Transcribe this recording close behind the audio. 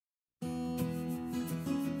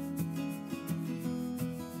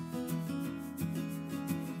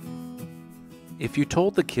If you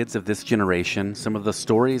told the kids of this generation some of the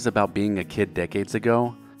stories about being a kid decades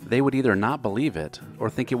ago, they would either not believe it or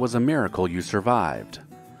think it was a miracle you survived.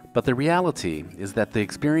 But the reality is that the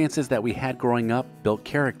experiences that we had growing up built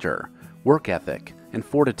character, work ethic, and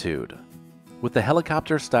fortitude. With the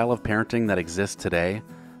helicopter style of parenting that exists today,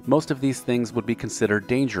 most of these things would be considered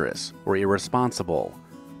dangerous or irresponsible.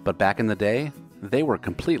 But back in the day, they were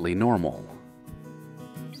completely normal.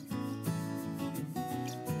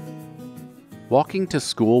 Walking to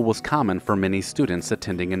school was common for many students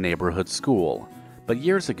attending a neighborhood school, but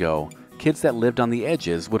years ago, kids that lived on the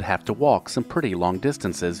edges would have to walk some pretty long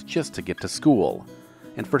distances just to get to school,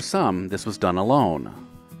 and for some, this was done alone.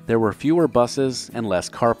 There were fewer buses and less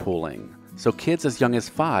carpooling, so kids as young as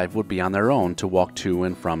 5 would be on their own to walk to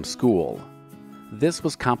and from school. This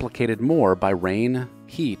was complicated more by rain,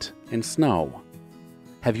 heat, and snow.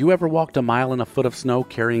 Have you ever walked a mile in a foot of snow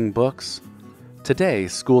carrying books? Today,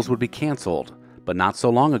 schools would be canceled, but not so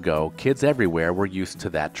long ago, kids everywhere were used to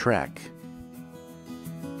that trek.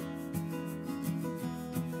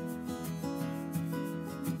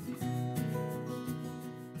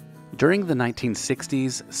 During the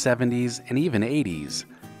 1960s, 70s, and even 80s,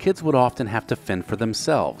 kids would often have to fend for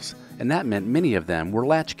themselves, and that meant many of them were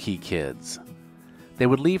latchkey kids. They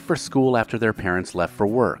would leave for school after their parents left for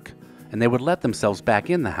work, and they would let themselves back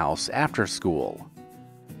in the house after school.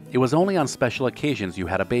 It was only on special occasions you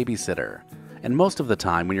had a babysitter, and most of the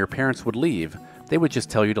time when your parents would leave, they would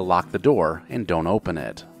just tell you to lock the door and don't open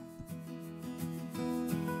it.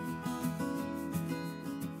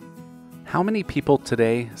 How many people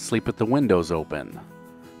today sleep with the windows open?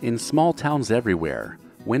 In small towns everywhere,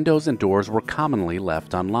 windows and doors were commonly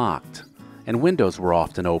left unlocked, and windows were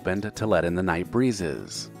often opened to let in the night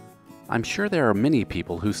breezes. I'm sure there are many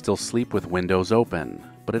people who still sleep with windows open,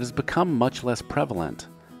 but it has become much less prevalent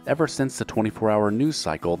ever since the 24-hour news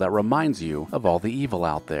cycle that reminds you of all the evil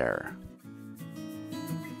out there.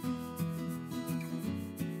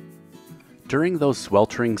 During those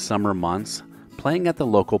sweltering summer months, playing at the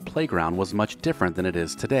local playground was much different than it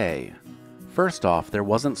is today. First off, there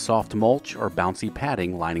wasn't soft mulch or bouncy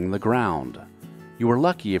padding lining the ground. You were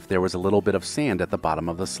lucky if there was a little bit of sand at the bottom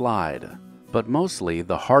of the slide. But mostly,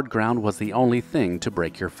 the hard ground was the only thing to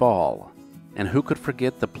break your fall. And who could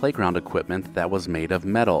forget the playground equipment that was made of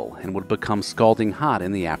metal and would become scalding hot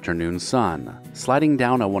in the afternoon sun? Sliding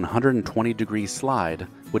down a 120-degree slide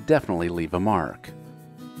would definitely leave a mark.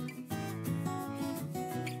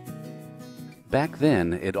 Back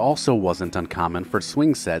then, it also wasn't uncommon for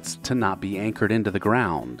swing sets to not be anchored into the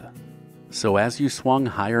ground. So as you swung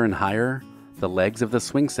higher and higher, the legs of the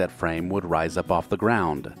swing set frame would rise up off the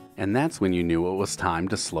ground, and that's when you knew it was time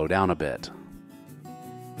to slow down a bit.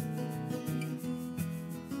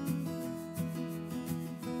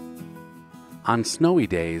 On snowy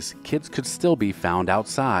days, kids could still be found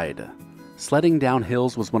outside. Sledding down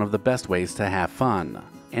hills was one of the best ways to have fun,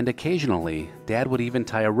 and occasionally, Dad would even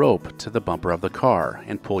tie a rope to the bumper of the car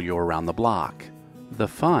and pull you around the block. The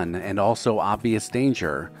fun and also obvious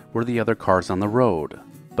danger were the other cars on the road,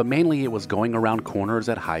 but mainly it was going around corners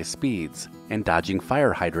at high speeds and dodging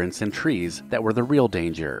fire hydrants and trees that were the real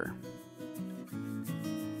danger.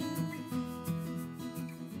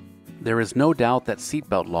 There is no doubt that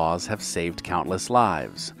seatbelt laws have saved countless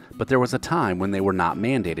lives, but there was a time when they were not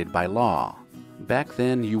mandated by law. Back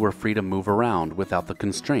then, you were free to move around without the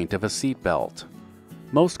constraint of a seatbelt.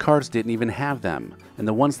 Most cars didn't even have them, and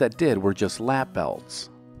the ones that did were just lap belts.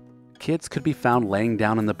 Kids could be found laying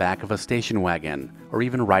down in the back of a station wagon, or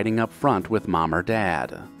even riding up front with Mom or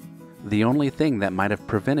Dad. The only thing that might have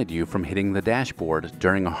prevented you from hitting the dashboard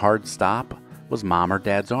during a hard stop was Mom or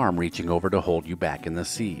Dad's arm reaching over to hold you back in the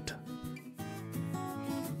seat.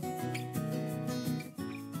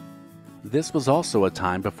 This was also a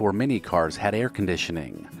time before many cars had air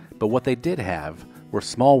conditioning, but what they did have were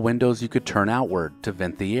small windows you could turn outward to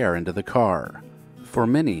vent the air into the car. For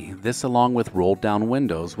many, this along with rolled down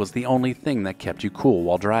windows was the only thing that kept you cool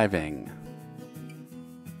while driving.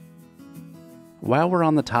 While we're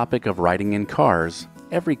on the topic of riding in cars,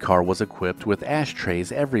 every car was equipped with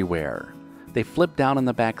ashtrays everywhere. They flipped down in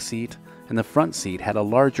the back seat, and the front seat had a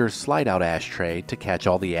larger slide-out ashtray to catch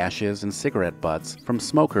all the ashes and cigarette butts from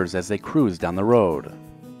smokers as they cruised down the road.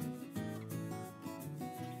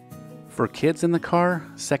 For kids in the car,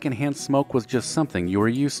 secondhand smoke was just something you were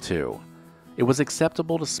used to. It was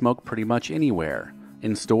acceptable to smoke pretty much anywhere,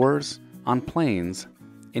 in stores, on planes,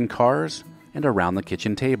 in cars, and around the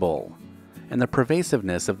kitchen table. And the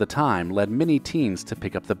pervasiveness of the time led many teens to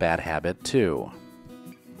pick up the bad habit too.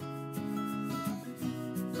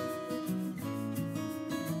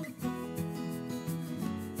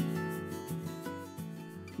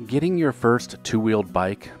 Getting your first two-wheeled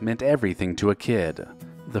bike meant everything to a kid.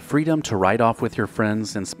 The freedom to ride off with your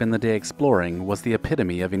friends and spend the day exploring was the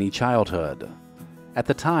epitome of any childhood. At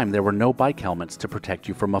the time, there were no bike helmets to protect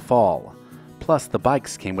you from a fall. Plus, the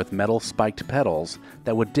bikes came with metal spiked pedals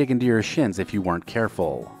that would dig into your shins if you weren't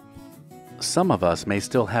careful. Some of us may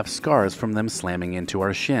still have scars from them slamming into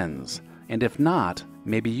our shins, and if not,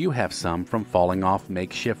 maybe you have some from falling off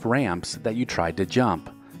makeshift ramps that you tried to jump,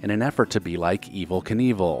 in an effort to be like Evel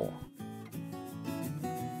Knievel.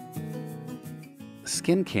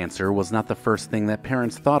 Skin cancer was not the first thing that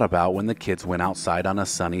parents thought about when the kids went outside on a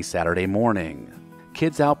sunny Saturday morning.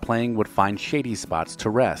 Kids out playing would find shady spots to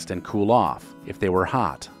rest and cool off if they were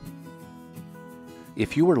hot.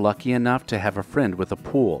 If you were lucky enough to have a friend with a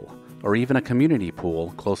pool, or even a community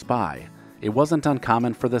pool close by, it wasn't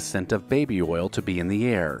uncommon for the scent of baby oil to be in the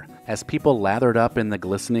air, as people lathered up in the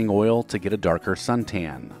glistening oil to get a darker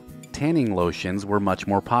suntan. Tanning lotions were much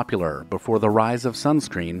more popular before the rise of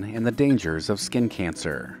sunscreen and the dangers of skin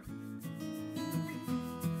cancer.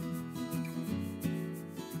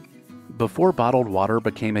 Before bottled water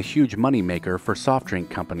became a huge moneymaker for soft drink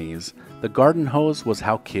companies, the garden hose was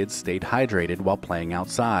how kids stayed hydrated while playing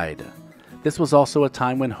outside. This was also a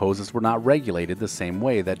time when hoses were not regulated the same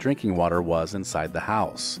way that drinking water was inside the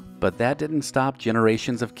house. But that didn't stop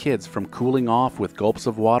generations of kids from cooling off with gulps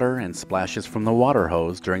of water and splashes from the water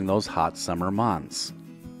hose during those hot summer months.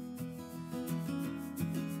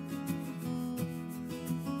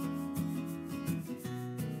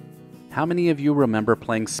 How many of you remember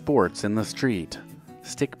playing sports in the street?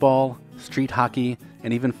 Stickball, street hockey,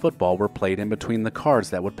 and even football were played in between the cars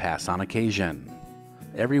that would pass on occasion.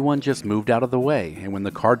 Everyone just moved out of the way, and when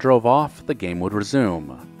the car drove off, the game would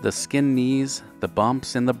resume. The skinned knees, the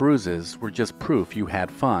bumps, and the bruises were just proof you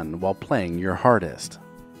had fun while playing your hardest.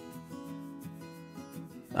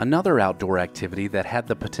 Another outdoor activity that had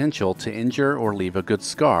the potential to injure or leave a good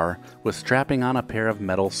scar was strapping on a pair of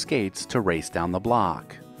metal skates to race down the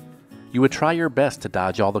block. You would try your best to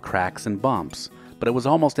dodge all the cracks and bumps, but it was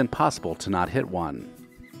almost impossible to not hit one.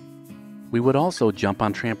 We would also jump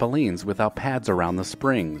on trampolines without pads around the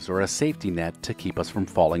springs or a safety net to keep us from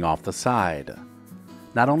falling off the side.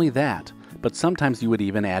 Not only that, but sometimes you would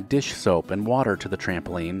even add dish soap and water to the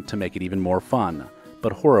trampoline to make it even more fun,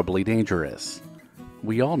 but horribly dangerous.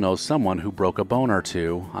 We all know someone who broke a bone or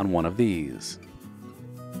two on one of these.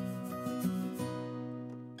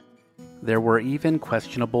 There were even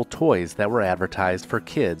questionable toys that were advertised for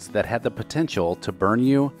kids that had the potential to burn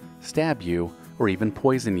you, stab you, or even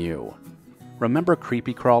poison you. Remember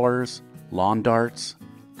creepy crawlers, lawn darts,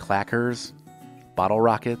 clackers, bottle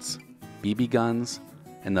rockets, BB guns,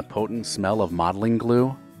 and the potent smell of modeling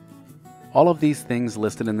glue? All of these things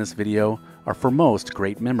listed in this video are for most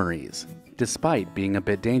great memories, despite being a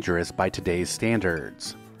bit dangerous by today's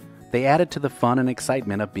standards. They added to the fun and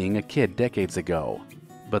excitement of being a kid decades ago,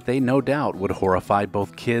 but they no doubt would horrify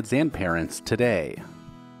both kids and parents today.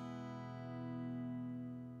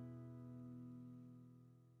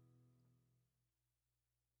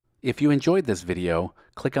 If you enjoyed this video,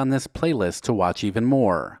 click on this playlist to watch even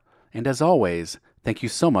more. And as always, thank you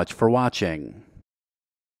so much for watching.